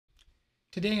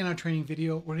Today in our training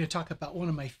video, we're going to talk about one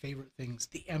of my favorite things,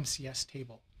 the MCS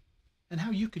table, and how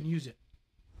you can use it.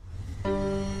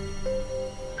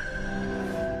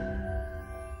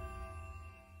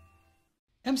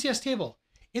 MCS table,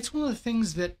 it's one of the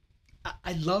things that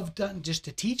I love just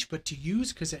to teach, but to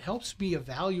use because it helps me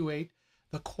evaluate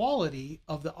the quality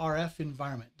of the RF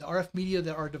environment. The RF media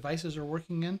that our devices are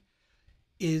working in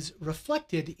is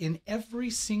reflected in every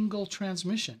single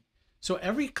transmission. So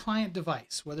every client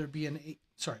device, whether it be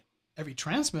every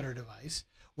transmitter device,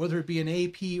 whether it be an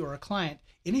AP or a client,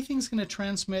 anything's going to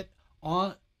transmit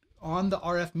on the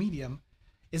RF medium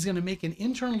is going to make an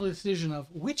internal decision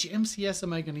of which MCS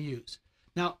am I going to use.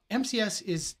 Now, MCS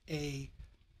is a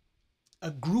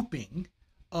grouping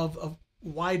of a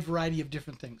wide variety of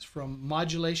different things, from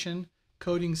modulation,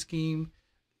 coding scheme,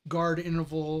 guard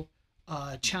interval,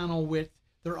 channel width.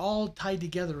 They're all tied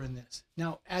together in this.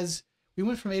 Now, as we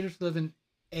went from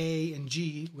 802.11a and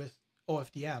G with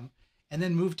OFDM, and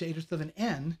then moved to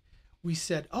 802.11n, we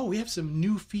said, oh, we have some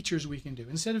new features we can do.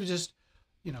 Instead of just,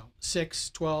 6,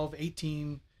 12,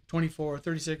 18, 24,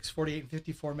 36, 48, and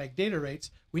 54 meg data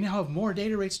rates, we now have more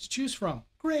data rates to choose from.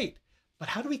 Great. But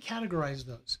how do we categorize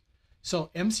those?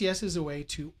 So MCS is a way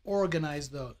to organize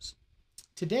those.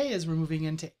 Today, as we're moving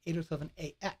into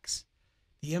 802.11ax,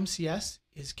 the MCS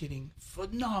is getting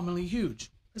phenomenally huge.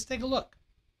 Let's take a look.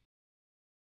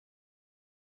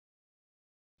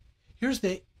 Here's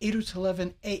the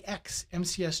 802.11ax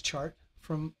MCS chart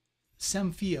from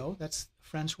Semfio. That's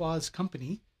Francois'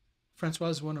 company. Francois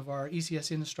is one of our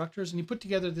ECS instructors, and he put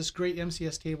together this great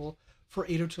MCS table for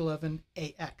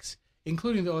 802.11ax,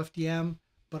 including the OFDM,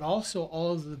 but also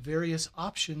all of the various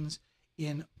options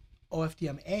in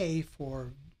OFDM-A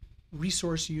for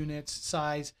resource units,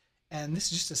 size, and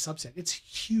this is just a subset. It's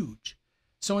huge.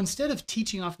 So instead of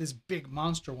teaching off this big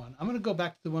monster one, I'm going to go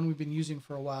back to the one we've been using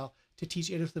for a while to teach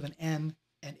 802.11n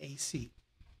and AC.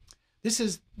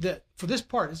 For this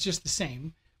part, it's just the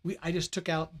same. I just took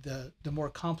out the more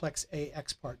complex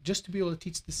AX part just to be able to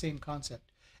teach the same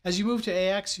concept. As you move to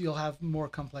AX, you'll have more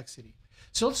complexity.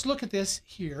 So let's look at this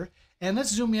here, and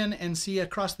let's zoom in and see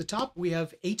across the top we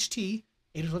have HT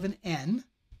 802.11n,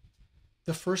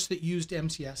 the first that used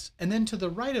MCS, and then to the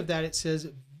right of that it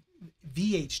says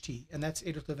VHT, and that's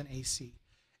 802.11ac.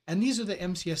 And these are the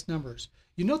MCS numbers.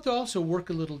 You note they also work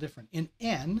a little different. In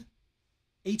N,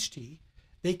 HT,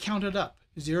 they counted up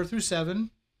 0 through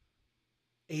 7,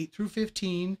 8 through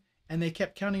 15, and they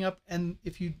kept counting up. And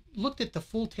if you looked at the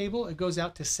full table, it goes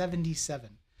out to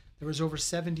 77. There was over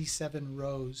 77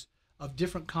 rows of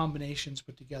different combinations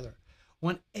put together.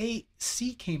 When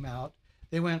AC came out,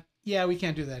 they went, yeah, we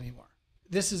can't do that anymore.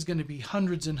 This is going to be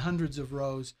hundreds and hundreds of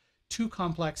rows, too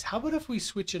complex. How about if we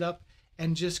switch it up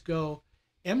and just go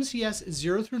MCS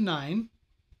 0 through 9,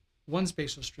 one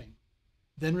spatial stream.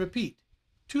 Then repeat,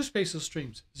 2 spatial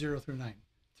streams, 0 through 9.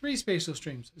 3 spatial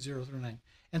streams, 0 through 9.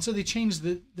 And so they changed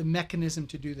the mechanism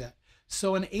to do that.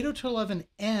 So an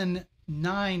 802.11n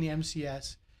 9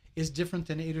 MCS is different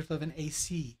than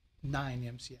 802.11ac 9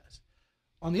 MCS.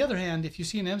 On the other hand, if you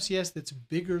see an MCS that's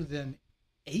bigger than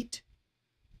 8,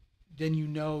 then you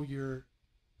know you're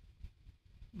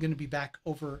going to be back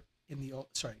over in the old,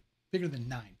 bigger than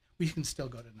 9. We can still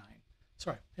go to 9.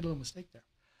 Sorry, I had a little mistake there.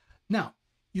 Now,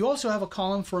 you also have a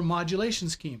column for a modulation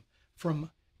scheme from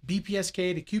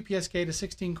BPSK to QPSK to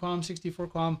 16 QAM, 64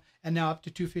 QAM, and now up to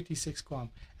 256 QAM.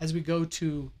 As we go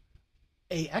to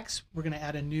AX, we're going to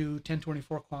add a new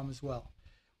 1024 QAM as well.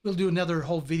 We'll do another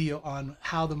whole video on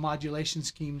how the modulation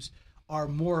schemes are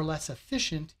more or less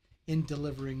efficient in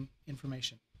delivering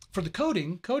information. For the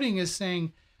coding is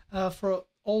saying, for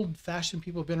old-fashioned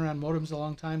people who've been around modems a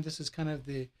long time, this is kind of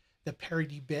the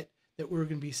parity bit that we're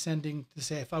going to be sending to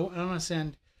say, if I want to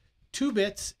send 2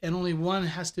 bits and only 1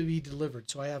 has to be delivered,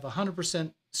 so I have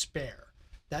 100% spare.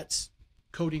 That's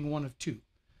coding 1 of 2.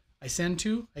 I send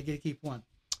 2, I get to keep 1.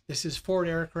 This is forward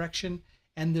error correction,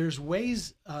 and there's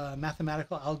ways,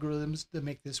 mathematical algorithms that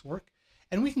make this work.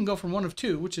 And we can go from 1 of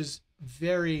 2, which is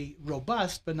very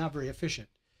robust, but not very efficient.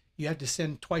 You have to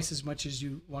send twice as much as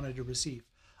you wanted to receive.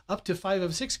 Up to 5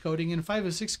 of 6 coding. In 5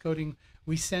 of 6 coding,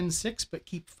 we send 6 but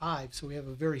keep 5, so we have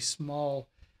a very small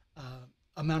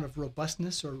amount of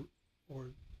robustness, or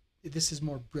this is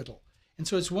more brittle. And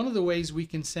so it's one of the ways we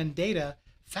can send data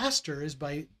faster is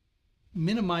by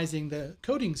minimizing the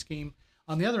coding scheme.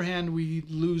 On the other hand, we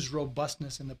lose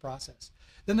robustness in the process.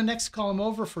 Then the next column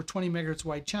over, for 20 megahertz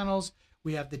wide channels,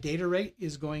 we have the data rate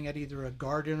is going at either a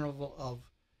guard interval of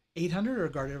 800 or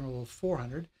a guard interval of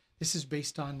 400. This is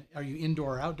based on, are you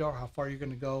indoor or outdoor, how far you're going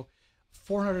to go.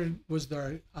 400 was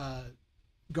the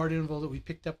guard interval that we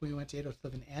picked up when we went to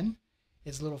 802.11n.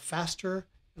 It's a little faster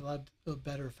allowed a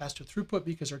better, faster throughput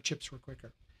because our chips were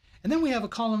quicker. And then we have a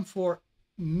column for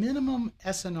minimum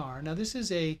SNR. Now this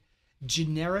is a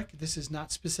generic, this is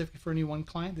not specific for any one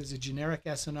client, this is a generic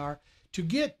SNR. To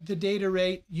get the data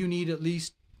rate, you need at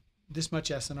least this much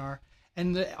SNR.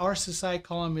 And the RSSI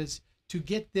column is to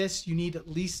get this, you need at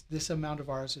least this amount of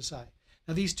RSSI.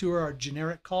 Now these two are our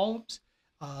generic columns.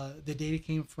 The data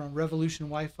came from Revolution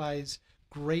Wi-Fi's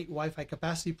great Wi-Fi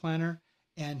capacity planner,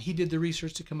 and he did the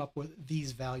research to come up with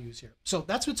these values here. So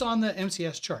that's what's on the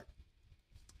MCS chart.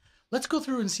 Let's go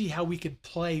through and see how we could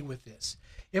play with this.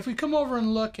 If we come over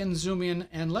and look and zoom in,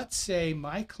 and let's say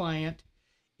my client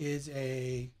is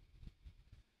a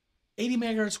 80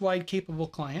 megahertz wide capable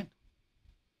client.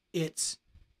 It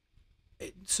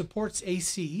supports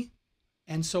AC,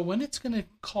 and so when it's going to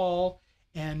call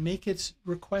and make its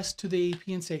request to the AP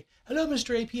and say, hello,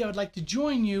 Mr. AP, I would like to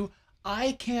join you,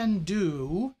 I can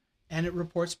do, and it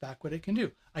reports back what it can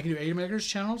do. I can do 80 megahertz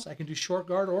channels, I can do short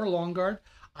guard or long guard,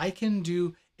 I can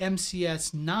do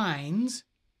MCS 9s,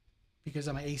 because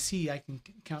I'm an AC, I can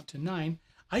count to 9.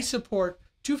 I support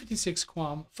 256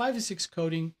 QAM, 5 to 6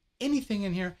 coding, anything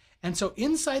in here. And so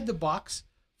inside the box,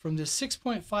 from the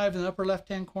 6.5 in the upper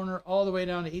left-hand corner all the way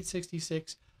down to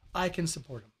 866, I can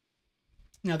support them.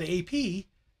 Now the AP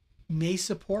may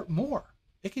support more.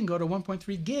 It can go to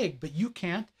 1.3 gig, but you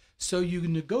can't. So you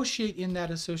negotiate in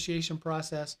that association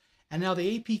process. And now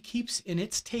the AP keeps in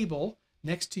its table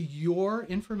next to your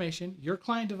information, your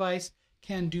client device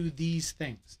can do these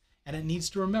things. And it needs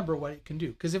to remember what it can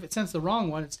do. Because if it sends the wrong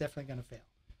one, it's definitely going to fail.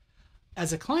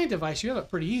 As a client device, you have it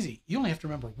pretty easy. You only have to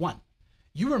remember one.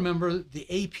 You remember the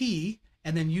AP,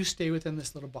 and then you stay within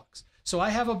this little box. So I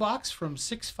have a box from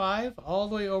 6.5 all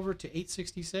the way over to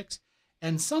 866.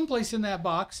 And someplace in that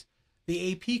box,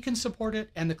 the AP can support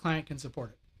it and the client can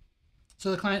support it. So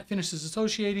the client finishes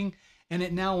associating, and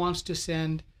it now wants to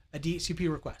send a DHCP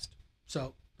request.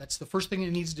 So that's the first thing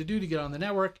it needs to do to get on the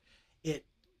network. It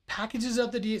packages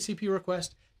up the DHCP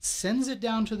request, sends it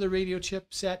down to the radio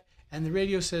chipset, and the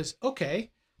radio says,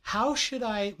 okay, how should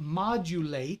I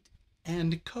modulate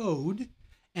and code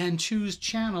and choose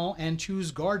channel and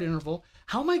choose guard interval?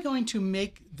 How am I going to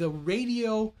make the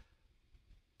radio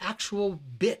actual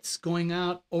bits going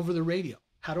out over the radio?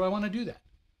 How do I want to do that?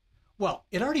 Well,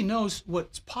 it already knows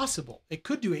what's possible. It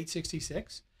could do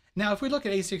 866. Now, if we look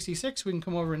at 866, we can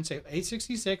come over and say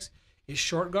 866 is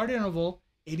short guard interval,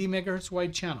 80 megahertz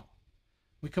wide channel.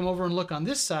 We come over and look on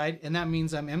this side, and that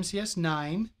means I'm MCS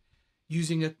 9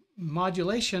 using a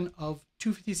modulation of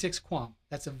 256 QAM.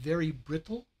 That's a very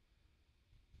brittle,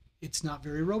 it's not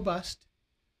very robust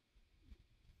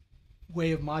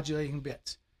way of modulating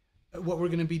bits. What we're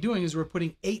going to be doing is we're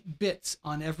putting 8 bits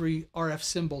on every RF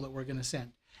symbol that we're going to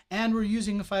send. And we're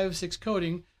using a 506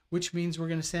 coding, which means we're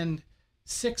going to send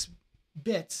 6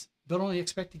 bits, but only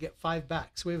expect to get 5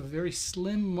 back. So we have a very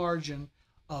slim margin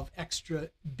of extra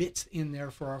bits in there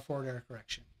for our forward error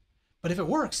correction. But if it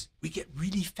works, we get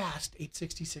really fast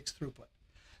 866 throughput.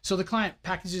 So the client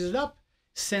packages it up,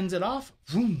 sends it off,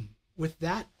 boom, with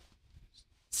that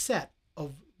set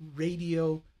of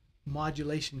radio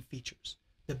modulation features.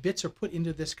 The bits are put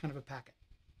into this kind of a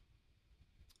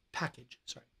package.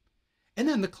 And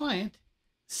then the client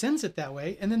sends it that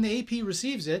way, and then the AP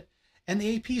receives it, and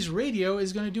the AP's radio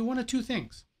is going to do one of two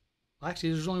things. Well,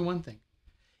 actually, there's only one thing.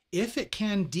 If it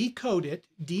can decode it,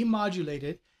 demodulate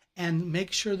it, and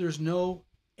make sure there's no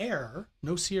error,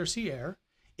 no CRC error,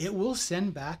 it will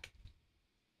send back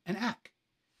an ACK.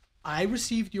 I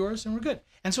received yours and we're good.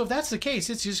 And so if that's the case,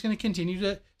 it's just going to continue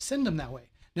to send them that way.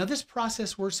 Now this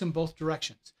process works in both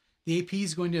directions. The AP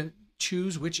is going to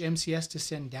choose which MCS to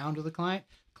send down to the client.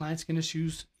 The client's going to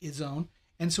choose his own.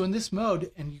 And so in this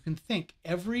mode, and you can think,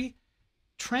 every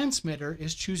transmitter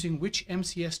is choosing which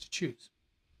MCS to choose.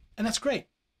 And that's great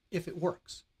if it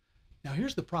works. Now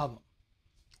here's the problem.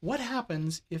 What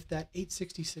happens if that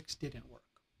 866 didn't work?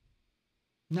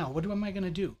 Now, what am I going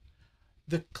to do?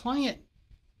 The client,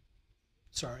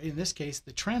 in this case,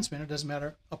 the transmitter, doesn't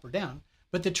matter up or down,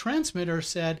 but the transmitter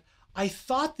said, I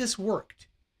thought this worked.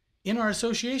 In our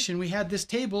association, we had this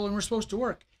table and we're supposed to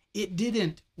work. It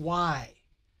didn't. Why?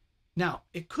 Now,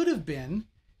 it could have been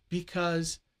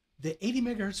because the 80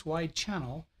 megahertz wide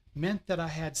channel meant that I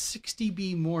had 6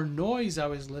 dB more noise I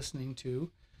was listening to.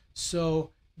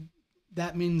 So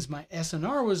that means my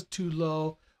SNR was too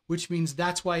low, which means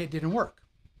that's why it didn't work.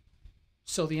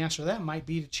 So the answer to that might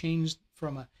be to change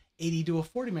from a 80 to a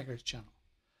 40 megahertz channel.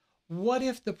 What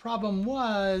if the problem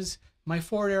was my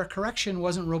forward error correction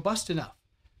wasn't robust enough?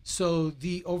 So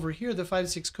over here, the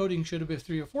 5.6 coding should have been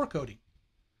 3 or 4 coding.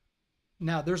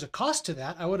 Now there's a cost to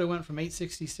that. I would have went from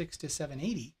 866 to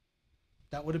 780.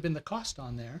 That would have been the cost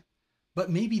on there. but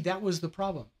maybe that was the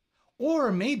problem.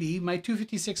 Or maybe my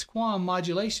 256 QAM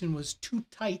modulation was too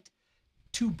tight,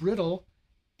 too brittle,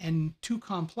 and too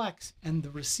complex, and the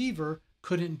receiver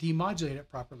couldn't demodulate it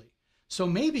properly. So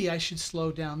maybe I should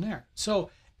slow down there.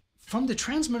 So from the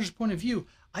transmitter's point of view,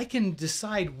 I can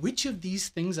decide which of these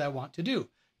things I want to do.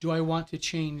 Do I want to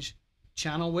change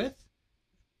channel width,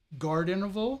 guard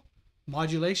interval,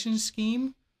 modulation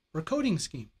scheme, or coding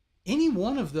scheme? Any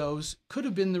one of those could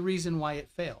have been the reason why it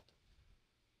failed.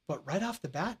 But right off the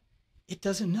bat, it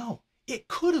doesn't know. It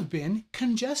could have been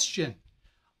congestion.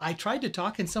 I tried to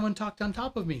talk and someone talked on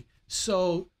top of me.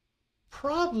 So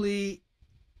probably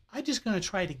I'm just going to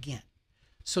try it again.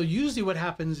 So usually what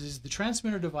happens is the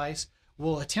transmitter device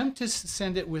will attempt to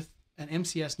send it with an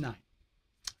MCS 9.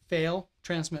 Fail,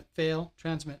 transmit, fail,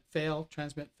 transmit, fail,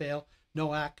 transmit, fail,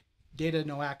 no ACK, data,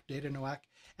 no ACK, data, no ACK.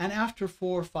 And after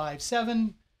 4, 5,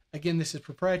 7, again, this is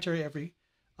proprietary. Every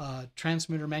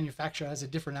transmitter manufacturer has a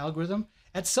different algorithm.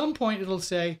 At some point, it'll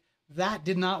say, that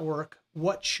did not work.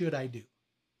 What should I do?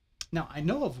 Now, I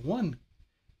know of one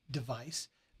device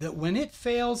that when it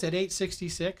fails at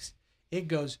 866, it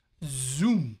goes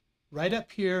zoom right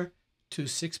up here to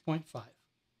 6.5.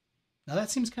 Now, that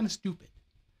seems kind of stupid.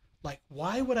 Like,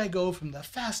 why would I go from the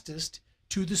fastest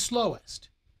to the slowest?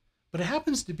 But it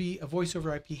happens to be a voice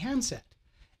over IP handset.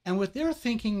 And what they're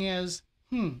thinking is,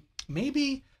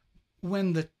 maybe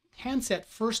when the handset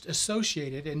first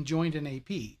associated and joined an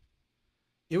AP,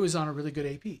 it was on a really good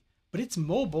AP, but it's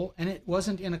mobile and it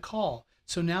wasn't in a call.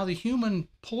 So now the human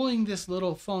pulling this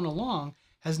little phone along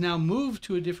has now moved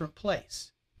to a different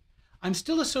place. I'm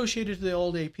still associated to the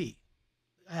old AP.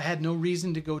 I had no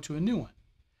reason to go to a new one.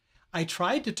 I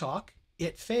tried to talk,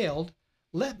 it failed.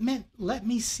 Let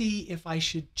me see if I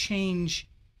should change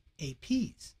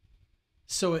APs.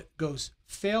 So it goes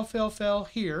fail, fail, fail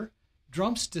here,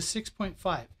 jumps to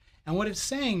 6.5. And what it's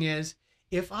saying is,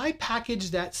 if I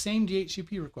package that same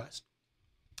DHCP request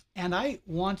and I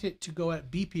want it to go at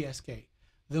BPSK,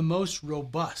 the most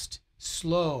robust,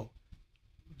 slow,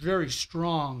 very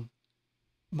strong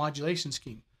modulation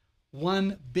scheme,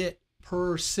 1 bit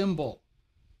per symbol,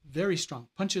 very strong,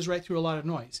 punches right through a lot of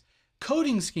noise.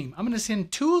 Coding scheme, I'm going to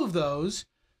send 2 of those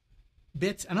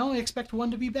bits and I only expect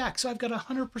 1 to be back. So I've got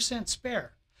 100%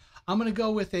 spare. I'm going to go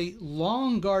with a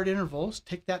long guard intervals,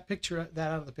 take that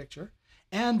out of the picture,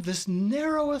 and this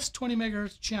narrowest 20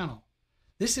 megahertz channel.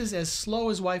 This is as slow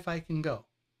as Wi-Fi can go.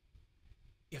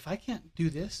 If I can't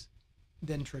do this,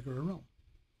 then trigger a roam.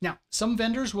 Now, some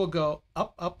vendors will go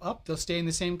up, up, up. They'll stay in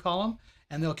the same column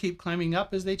and they'll keep climbing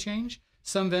up as they change.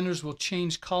 Some vendors will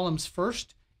change columns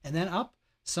first and then up.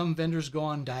 Some vendors go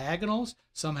on diagonals.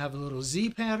 Some have a little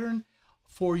Z pattern.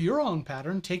 For your own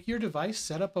pattern, take your device,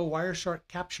 set up a Wireshark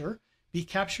capture, be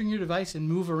capturing your device and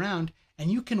move around,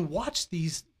 and you can watch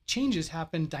these changes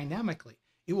happen dynamically.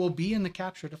 It will be in the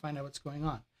capture to find out what's going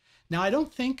on. Now, I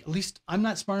don't think, at least I'm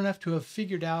not smart enough to have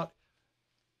figured out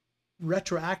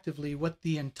retroactively what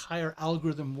the entire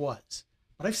algorithm was,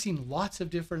 but I've seen lots of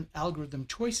different algorithm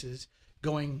choices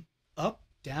going up,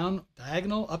 down,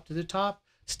 diagonal, up to the top,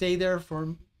 stay there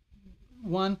for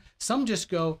 1. Some just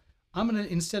go, I'm going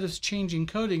to, instead of changing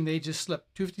coding, they just slip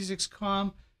 256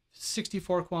 QAM,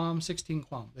 64 QAM, 16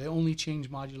 QAM. They only change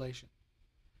modulation.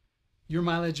 Your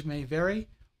mileage may vary,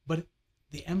 but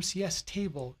the MCS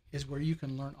table is where you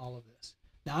can learn all of this.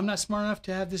 Now, I'm not smart enough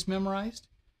to have this memorized.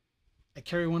 I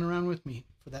carry one around with me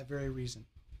for that very reason.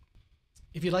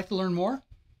 If you'd like to learn more,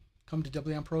 come to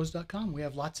WMPros.com. We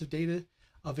have lots of data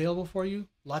available for you,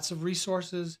 lots of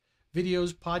resources,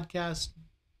 videos, podcasts,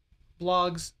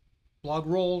 blogs, blog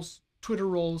rolls, Twitter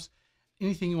rolls,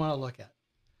 anything you want to look at.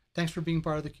 Thanks for being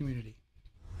part of the community.